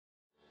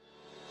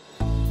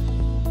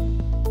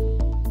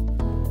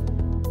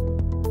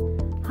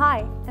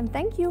and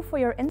thank you for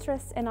your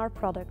interest in our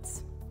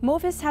products.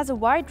 mo-vis has a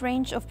wide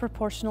range of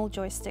proportional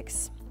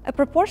joysticks. A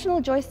proportional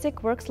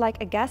joystick works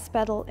like a gas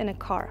pedal in a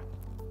car.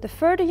 The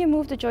further you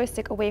move the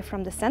joystick away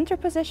from the center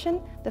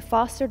position, the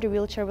faster the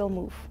wheelchair will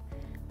move.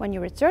 When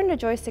you return the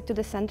joystick to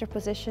the center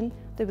position,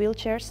 the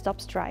wheelchair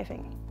stops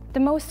driving. The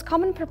most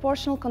common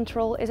proportional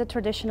control is a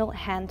traditional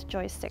hand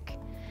joystick.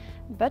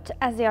 But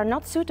as they are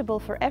not suitable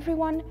for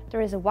everyone,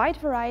 there is a wide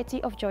variety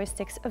of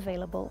joysticks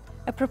available.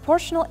 A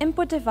proportional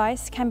input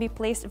device can be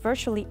placed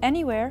virtually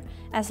anywhere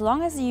as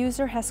long as the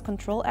user has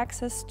control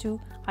access to,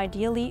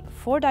 ideally,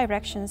 4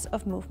 directions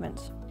of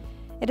movement.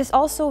 It is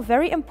also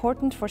very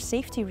important for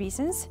safety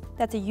reasons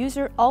that the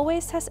user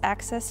always has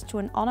access to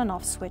an on and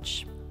off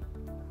switch.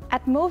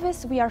 At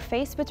mo-vis, we are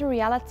faced with the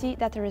reality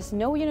that there is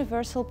no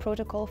universal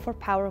protocol for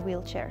power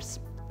wheelchairs.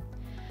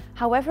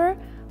 However,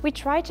 we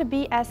try to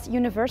be as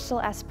universal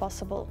as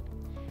possible.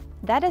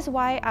 That is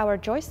why our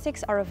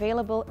joysticks are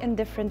available in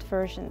different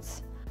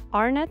versions,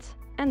 RNet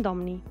and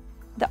Omni.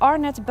 The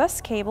RNet bus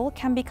cable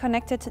can be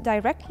connected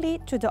directly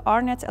to the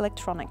RNet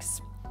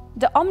electronics.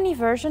 The Omni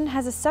version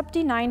has a sub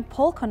D9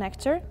 pole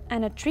connector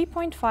and a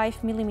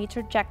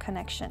 3.5mm jack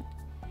connection.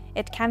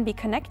 It can be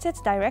connected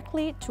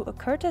directly to a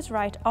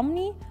Curtiss-Wright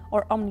Omni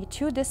or Omni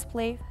 2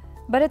 display,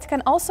 but it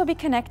can also be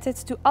connected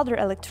to other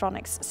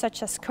electronics,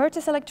 such as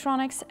Curtiss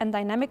electronics and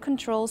dynamic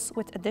controls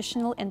with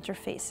additional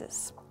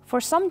interfaces. For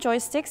some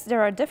joysticks,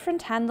 there are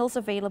different handles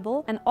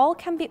available and all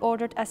can be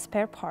ordered as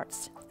spare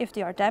parts, if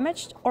they are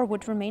damaged or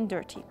would remain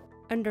dirty.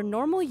 Under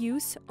normal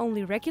use,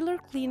 only regular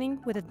cleaning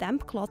with a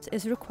damp cloth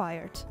is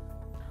required.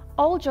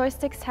 All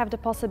joysticks have the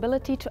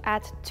possibility to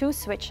add 2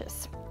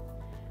 switches.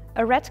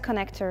 A red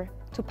connector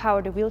to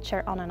power the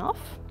wheelchair on and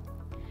off,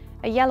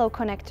 a yellow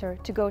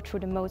connector to go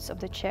through the modes of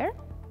the chair.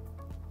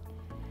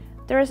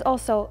 There is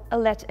also a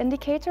LED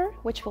indicator,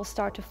 which will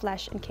start to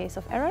flash in case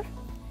of error,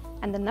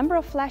 and the number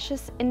of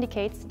flashes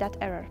indicates that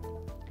error.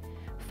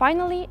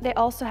 Finally, they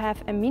also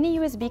have a mini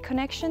USB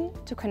connection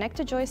to connect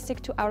the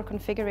joystick to our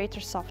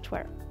configurator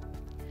software.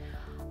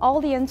 All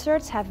the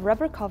inserts have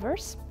rubber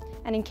covers,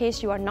 and in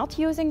case you are not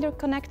using the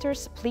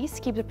connectors, please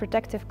keep the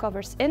protective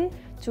covers in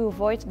to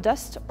avoid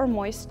dust or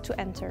moist to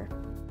enter.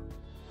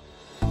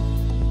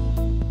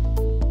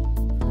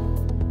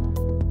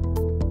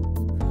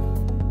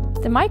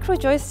 The micro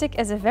joystick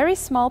is a very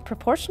small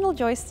proportional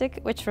joystick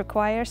which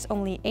requires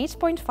only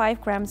 8.5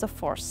 grams of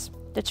force.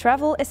 The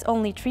travel is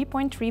only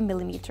 3.3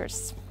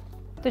 millimeters.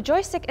 The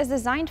joystick is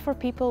designed for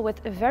people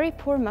with very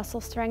poor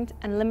muscle strength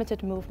and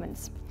limited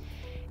movements.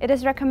 It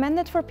is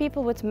recommended for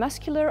people with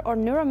muscular or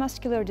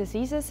neuromuscular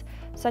diseases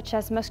such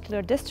as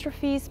muscular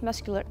dystrophies,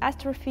 muscular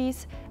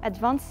atrophies,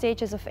 advanced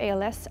stages of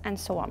ALS, and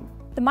so on.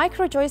 The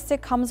micro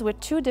joystick comes with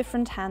 2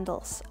 different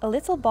handles, a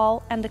little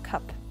ball and a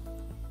cup.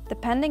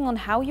 Depending on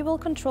how you will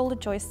control the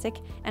joystick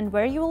and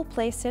where you will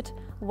place it,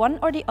 one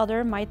or the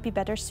other might be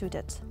better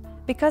suited.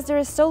 Because there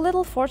is so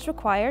little force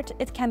required,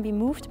 it can be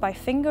moved by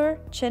finger,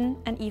 chin,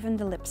 and even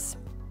the lips.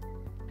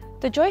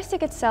 The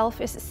joystick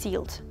itself is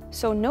sealed,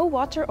 so no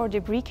water or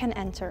debris can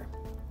enter.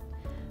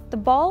 The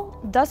ball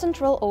doesn't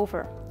roll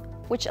over,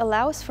 which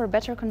allows for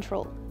better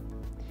control.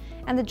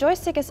 And the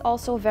joystick is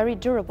also very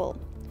durable.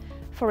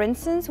 For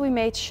instance, we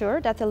made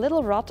sure that the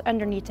little rod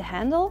underneath the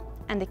handle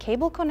and the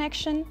cable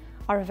connection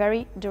are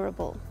very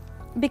durable.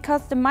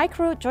 Because the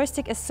micro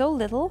joystick is so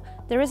little,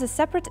 there is a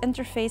separate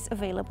interface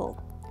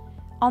available.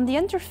 On the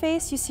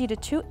interface you see the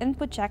 2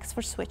 input jacks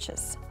for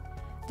switches.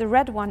 The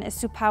red one is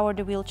to power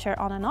the wheelchair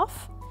on and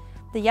off.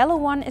 The yellow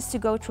one is to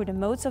go through the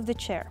modes of the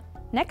chair.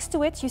 Next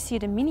to it you see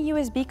the mini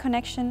USB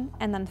connection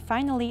and then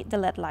finally the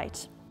LED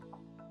light.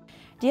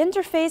 The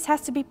interface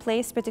has to be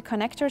placed with the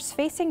connectors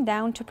facing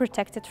down to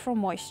protect it from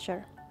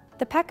moisture.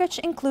 The package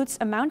includes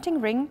a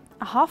mounting ring,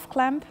 a half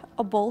clamp,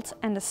 a bolt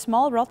and a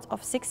small rod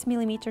of 6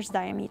 millimeters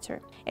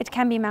diameter. It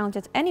can be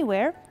mounted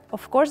anywhere,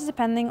 of course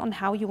depending on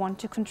how you want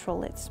to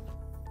control it.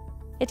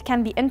 It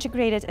can be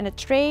integrated in a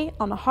tray,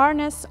 on a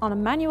harness, on a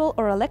manual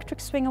or electric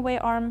swing-away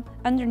arm,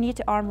 underneath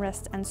the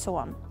armrest and so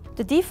on.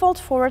 The default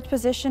forward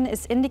position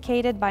is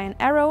indicated by an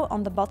arrow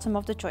on the bottom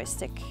of the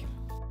joystick.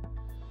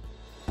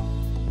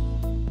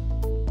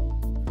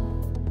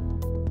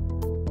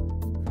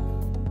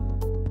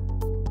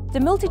 The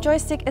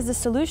multi-joystick is a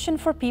solution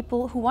for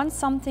people who want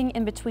something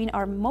in between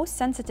our most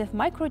sensitive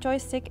micro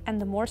joystick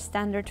and the more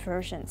standard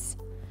versions.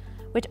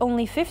 With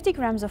only 50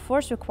 grams of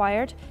force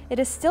required, it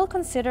is still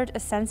considered a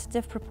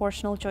sensitive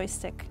proportional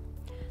joystick.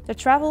 The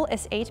travel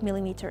is 8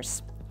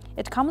 millimeters.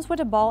 It comes with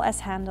a ball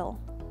as handle.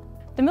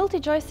 The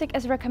multi-joystick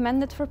is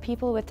recommended for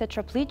people with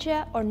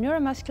tetraplegia or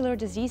neuromuscular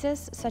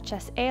diseases such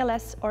as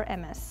ALS or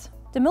MS.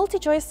 The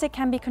multi-joystick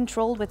can be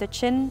controlled with the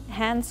chin,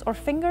 hands or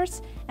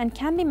fingers and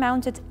can be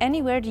mounted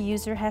anywhere the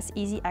user has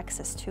easy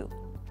access to.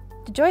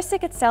 The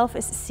joystick itself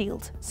is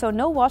sealed, so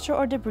no water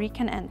or debris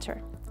can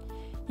enter.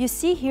 You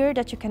see here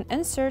that you can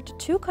insert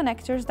 2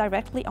 connectors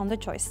directly on the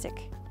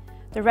joystick.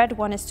 The red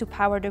one is to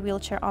power the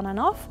wheelchair on and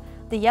off,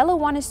 the yellow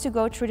one is to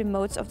go through the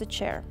modes of the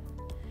chair.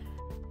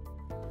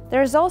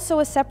 There is also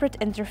a separate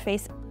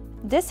interface.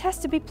 This has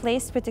to be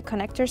placed with the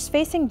connectors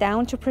facing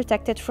down to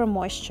protect it from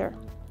moisture.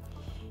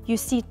 you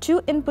see two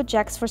input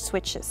jacks for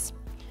switches.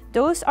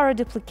 Those are a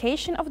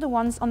duplication of the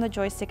ones on the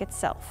joystick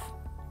itself.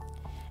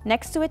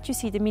 Next to it you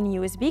see the mini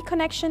USB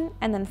connection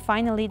and then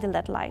finally the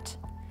LED light.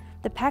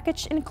 The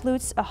package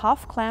includes a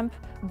half clamp,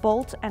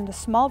 bolt and a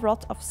small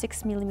rod of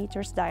 6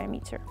 mm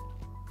diameter.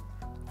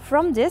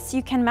 From this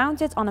you can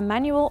mount it on a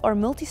manual or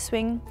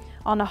multi-swing,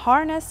 on a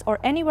harness or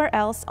anywhere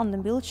else on the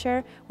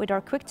wheelchair with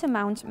our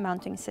quick-to-mount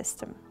mounting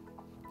system.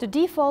 The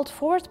default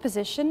forward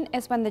position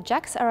is when the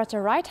jacks are at the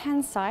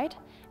right-hand side,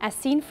 as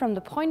seen from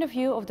the point of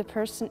view of the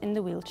person in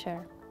the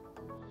wheelchair.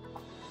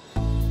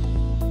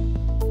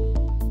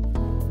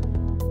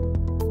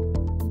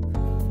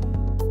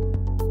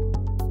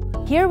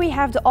 Here we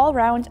have the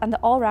all-round and the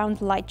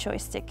all-round light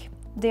joystick.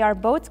 They are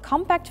both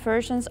compact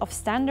versions of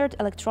standard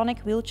electronic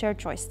wheelchair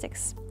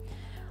joysticks.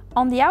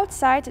 On the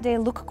outside they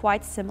look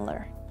quite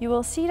similar. You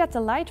will see that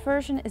the light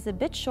version is a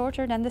bit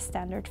shorter than the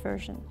standard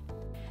version.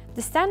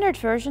 The standard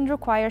version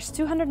requires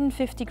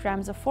 250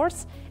 grams of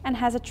force and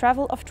has a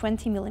travel of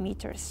 20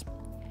 mm,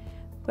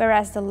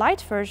 whereas the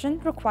light version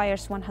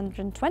requires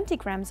 120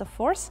 grams of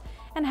force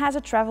and has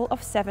a travel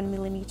of 7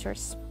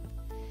 mm.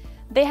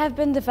 They have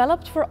been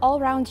developed for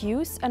all-round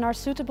use and are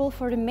suitable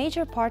for the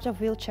major part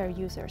of wheelchair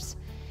users.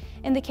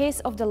 In the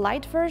case of the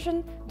light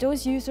version,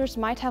 those users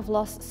might have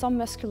lost some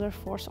muscular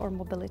force or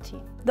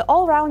mobility. The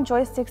all-round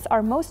joysticks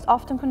are most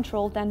often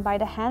controlled then by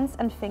the hands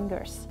and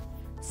fingers.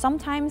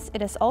 Sometimes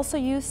it is also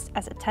used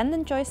as a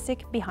tandem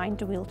joystick behind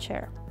the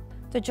wheelchair.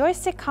 The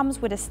joystick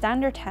comes with a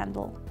standard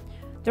handle.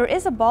 There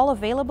is a ball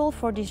available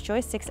for these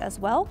joysticks as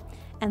well,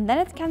 and then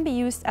it can be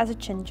used as a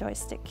chin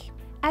joystick.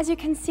 As you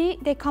can see,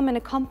 they come in a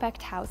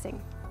compact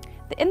housing.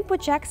 The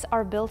input jacks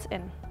are built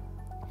in.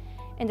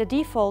 In the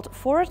default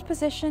forward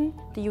position,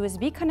 the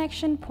USB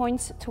connection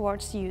points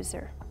towards the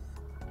user.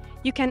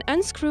 You can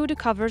unscrew the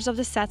covers of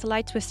the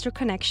satellite twister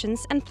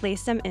connections and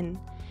place them in.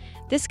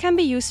 This can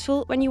be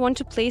useful when you want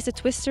to place the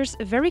twisters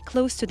very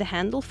close to the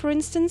handle, for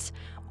instance,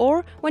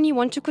 or when you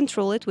want to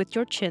control it with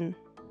your chin.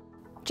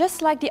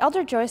 Just like the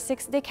other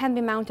joysticks, they can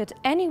be mounted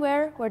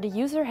anywhere where the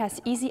user has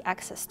easy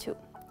access to.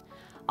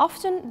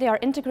 Often they are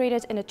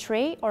integrated in a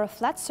tray or a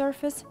flat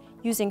surface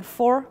using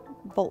 4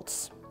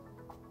 bolts.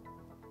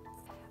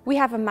 We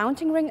have a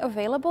mounting ring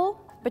available,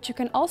 but you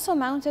can also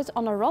mount it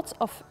on a rod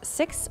of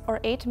 6 or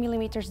 8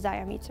 mm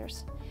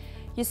diameters.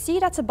 You see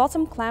that the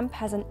bottom clamp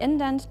has an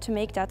indent to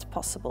make that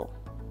possible.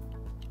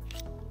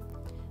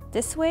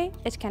 This way,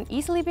 it can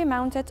easily be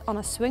mounted on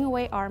a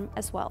swing-away arm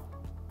as well.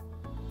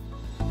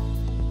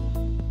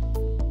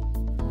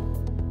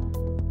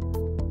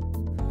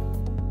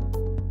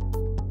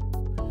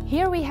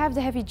 Here we have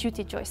the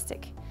heavy-duty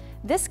joystick.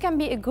 This can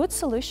be a good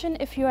solution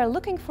if you are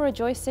looking for a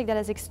joystick that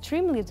is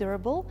extremely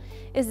durable,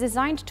 is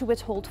designed to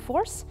withhold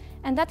force,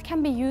 and that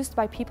can be used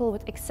by people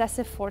with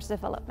excessive force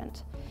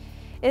development.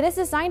 It is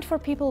designed for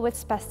people with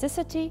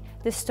spasticity,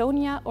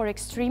 dystonia, or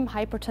extreme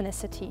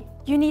hypertonicity.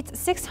 You need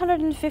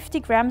 650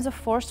 grams of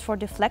force for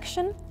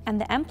deflection, and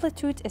the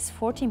amplitude is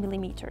 40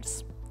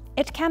 mm.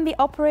 It can be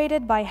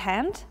operated by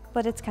hand,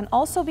 but it can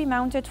also be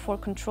mounted for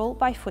control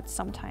by foot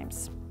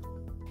sometimes.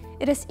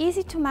 It is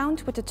easy to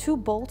mount with the 2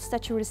 bolts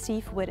that you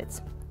receive with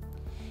it.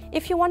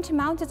 If you want to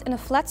mount it in a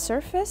flat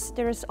surface,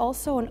 there is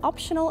also an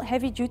optional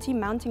heavy-duty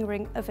mounting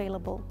ring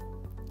available.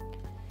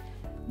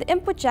 The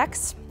input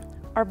jacks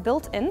are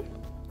built in,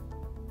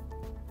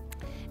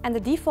 and the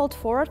default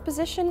forward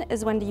position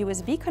is when the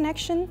USB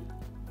connection,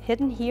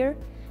 hidden here,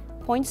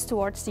 points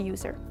towards the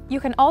user. You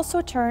can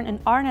also turn an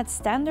RNet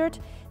standard,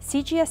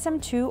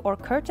 CGSM2 or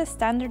Curtis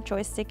standard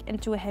joystick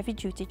into a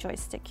heavy-duty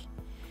joystick.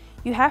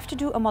 You have to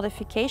do a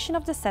modification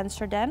of the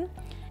sensor then,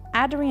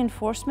 add a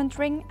reinforcement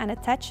ring and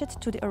attach it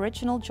to the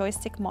original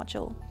joystick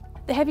module.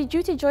 The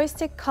heavy-duty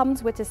joystick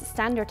comes with this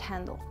standard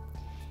handle.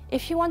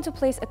 If you want to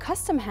place a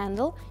custom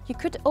handle, you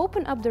could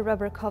open up the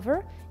rubber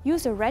cover,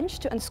 use a wrench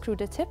to unscrew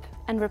the tip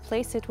and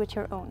replace it with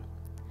your own.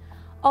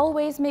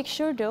 Always make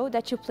sure though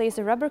that you place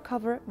the rubber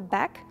cover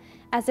back,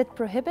 as it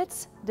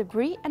prohibits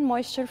debris and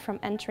moisture from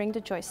entering the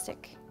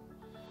joystick.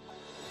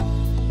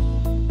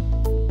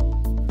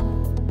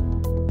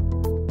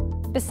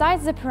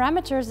 Besides the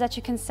parameters that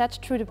you can set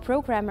through the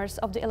programmers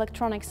of the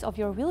electronics of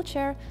your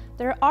wheelchair,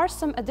 there are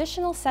some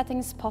additional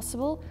settings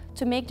possible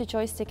to make the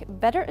joystick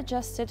better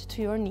adjusted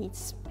to your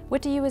needs.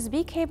 With the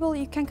USB cable,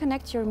 you can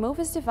connect your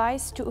mo-vis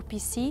device to a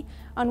PC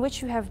on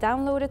which you have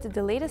downloaded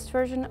the latest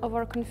version of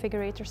our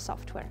configurator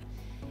software.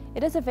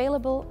 It is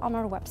available on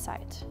our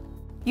website.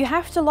 You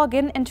have to log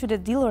in into the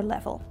dealer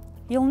level.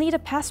 You'll need a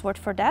password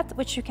for that,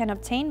 which you can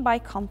obtain by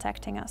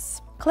contacting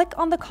us. Click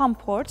on the COM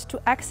port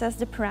to access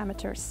the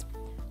parameters.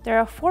 There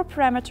are 4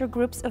 parameter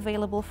groups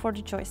available for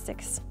the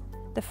joysticks.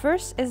 The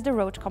first is the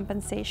road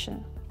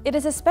compensation. It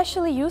is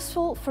especially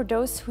useful for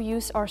those who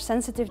use our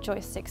sensitive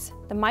joysticks,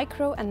 the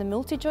micro and the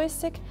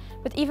multi-joystick,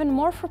 but even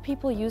more for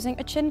people using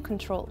a chin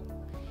control.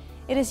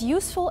 It is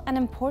useful and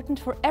important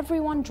for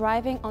everyone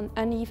driving on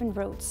uneven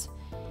roads.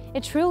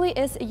 It truly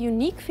is a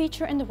unique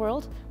feature in the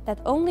world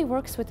that only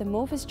works with the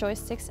mo-vis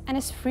joysticks and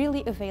is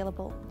freely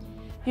available.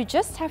 You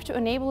just have to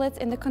enable it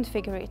in the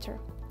configurator.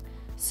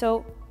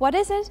 So, what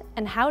is it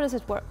and how does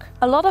it work?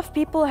 A lot of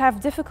people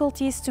have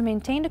difficulties to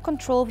maintain the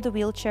control of the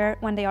wheelchair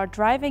when they are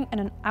driving in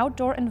an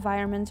outdoor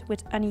environment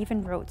with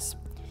uneven roads.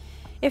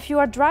 If you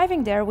are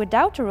driving there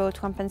without a road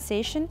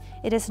compensation,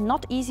 it is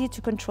not easy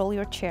to control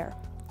your chair.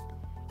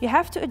 You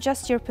have to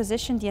adjust your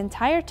position the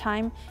entire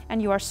time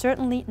and you are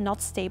certainly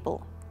not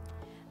stable.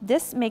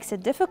 This makes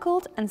it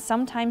difficult and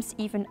sometimes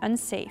even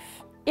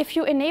unsafe. If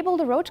you enable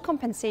the road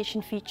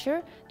compensation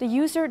feature, the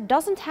user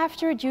doesn't have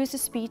to reduce the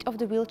speed of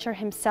the wheelchair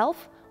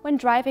himself when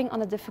driving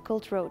on a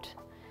difficult road.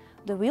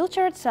 The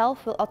wheelchair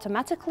itself will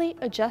automatically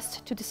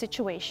adjust to the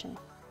situation.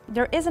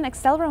 There is an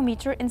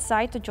accelerometer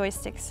inside the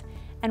joysticks,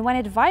 and when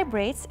it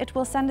vibrates, it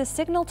will send a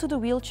signal to the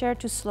wheelchair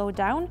to slow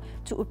down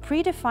to a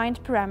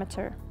predefined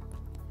parameter.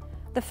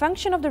 The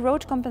function of the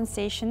road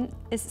compensation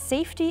is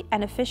safety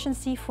and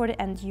efficiency for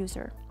the end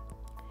user.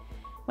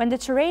 When the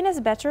terrain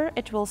is better,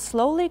 it will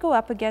slowly go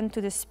up again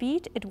to the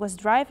speed it was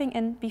driving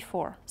in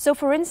before. So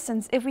for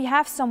instance, if we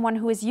have someone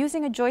who is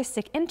using a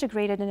joystick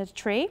integrated in a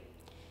tray,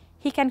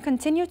 he can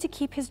continue to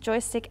keep his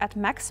joystick at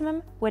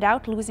maximum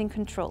without losing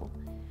control.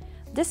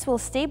 This will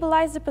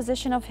stabilize the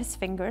position of his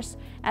fingers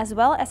as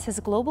well as his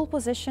global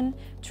position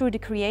through the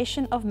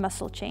creation of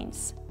muscle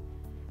chains.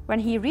 When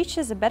he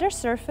reaches a better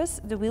surface,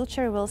 the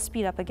wheelchair will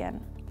speed up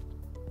again.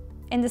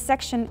 In the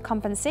section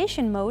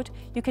Compensation Mode,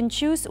 you can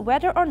choose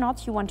whether or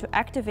not you want to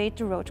activate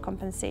the road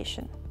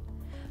compensation.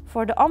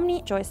 For the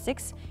Omni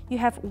joysticks, you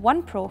have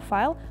one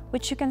profile,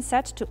 which you can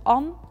set to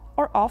on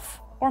or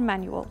off or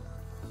manual.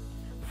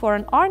 For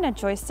an RNet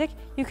joystick,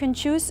 you can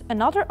choose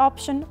another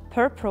option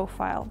per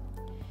profile.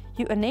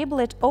 You enable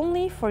it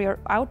only for your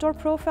outdoor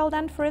profile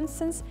then, for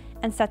instance,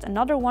 and set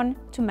another one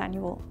to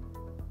manual.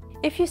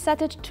 If you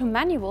set it to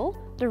manual,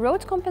 the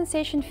road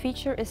compensation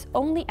feature is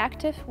only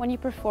active when you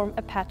perform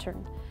a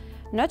pattern.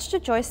 Nudge the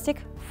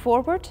joystick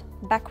forward,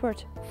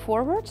 backward,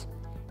 forward.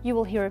 You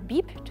will hear a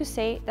beep to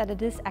say that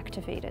it is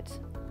activated.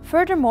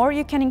 Furthermore,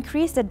 you can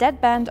increase the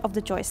deadband of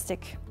the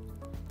joystick.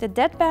 The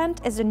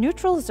deadband is a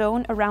neutral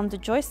zone around the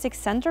joystick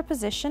center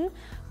position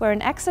where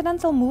an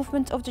accidental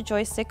movement of the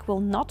joystick will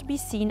not be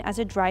seen as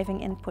a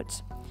driving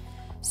input.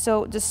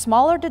 So the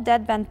smaller the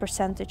deadband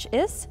percentage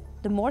is,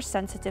 the more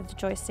sensitive the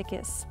joystick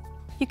is.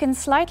 You can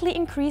slightly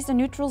increase the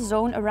neutral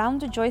zone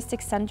around the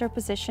joystick center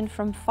position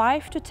from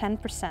 5 to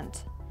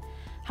 10%.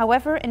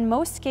 However, in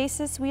most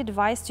cases, we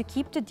advise to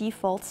keep the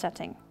default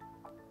setting.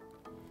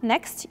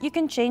 Next, you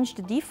can change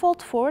the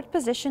default forward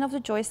position of the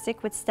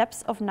joystick with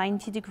steps of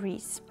 90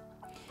 degrees.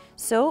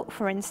 So,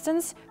 for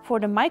instance, for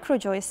the micro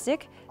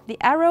joystick, the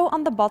arrow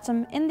on the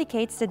bottom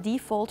indicates the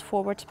default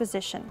forward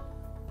position.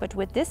 But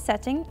with this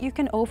setting, you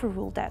can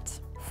overrule that.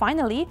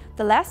 Finally,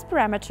 the last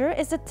parameter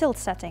is the tilt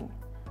setting.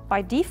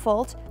 By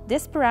default,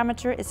 this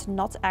parameter is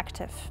not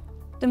active.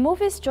 The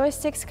mo-vis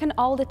joysticks can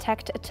all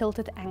detect a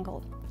tilted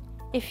angle.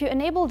 If you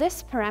enable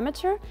this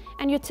parameter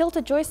and you tilt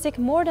the joystick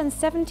more than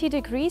 70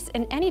 degrees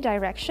in any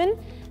direction,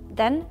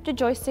 then the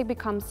joystick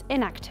becomes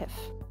inactive.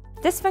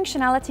 This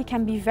functionality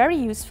can be very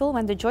useful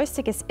when the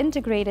joystick is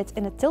integrated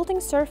in a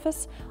tilting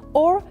surface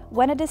or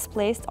when it is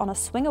placed on a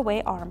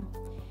swing-away arm.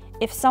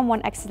 If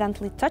someone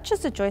accidentally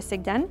touches the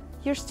joystick then,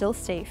 you're still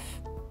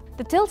safe.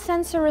 The tilt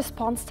sensor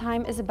response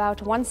time is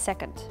about 1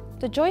 second.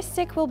 The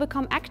joystick will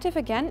become active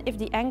again if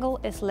the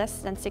angle is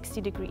less than 60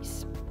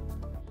 degrees.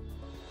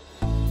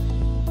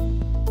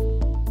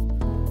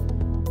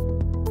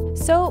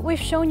 So we've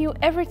shown you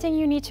everything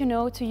you need to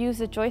know to use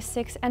the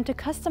joysticks and to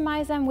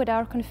customize them with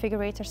our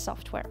configurator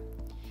software.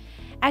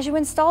 As you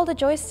install the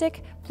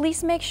joystick,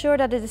 please make sure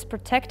that it is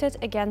protected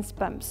against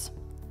bumps.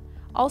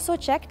 Also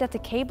check that the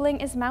cabling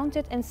is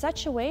mounted in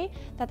such a way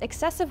that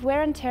excessive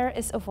wear and tear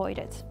is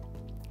avoided.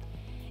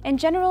 In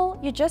general,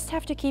 you just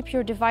have to keep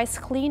your device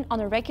clean on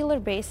a regular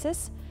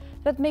basis,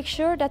 but make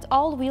sure that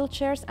all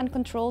wheelchairs and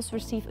controls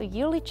receive a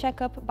yearly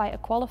checkup by a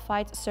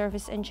qualified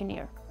service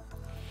engineer.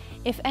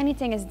 If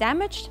anything is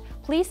damaged,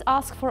 please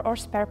ask for our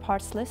spare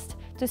parts list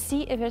to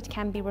see if it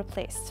can be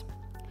replaced.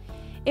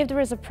 If there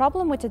is a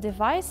problem with the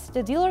device,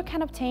 the dealer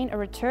can obtain a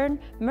return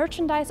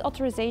merchandise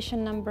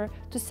authorization number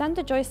to send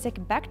the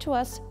joystick back to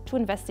us to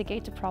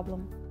investigate the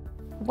problem.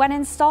 When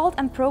installed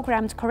and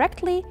programmed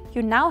correctly,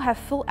 you now have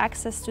full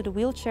access to the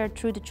wheelchair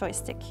through the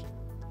joystick.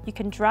 You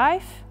can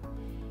drive,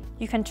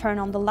 you can turn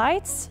on the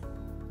lights,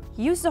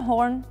 use the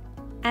horn,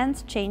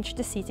 and change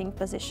the seating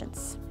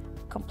positions.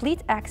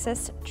 Complete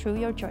access through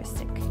your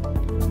joystick.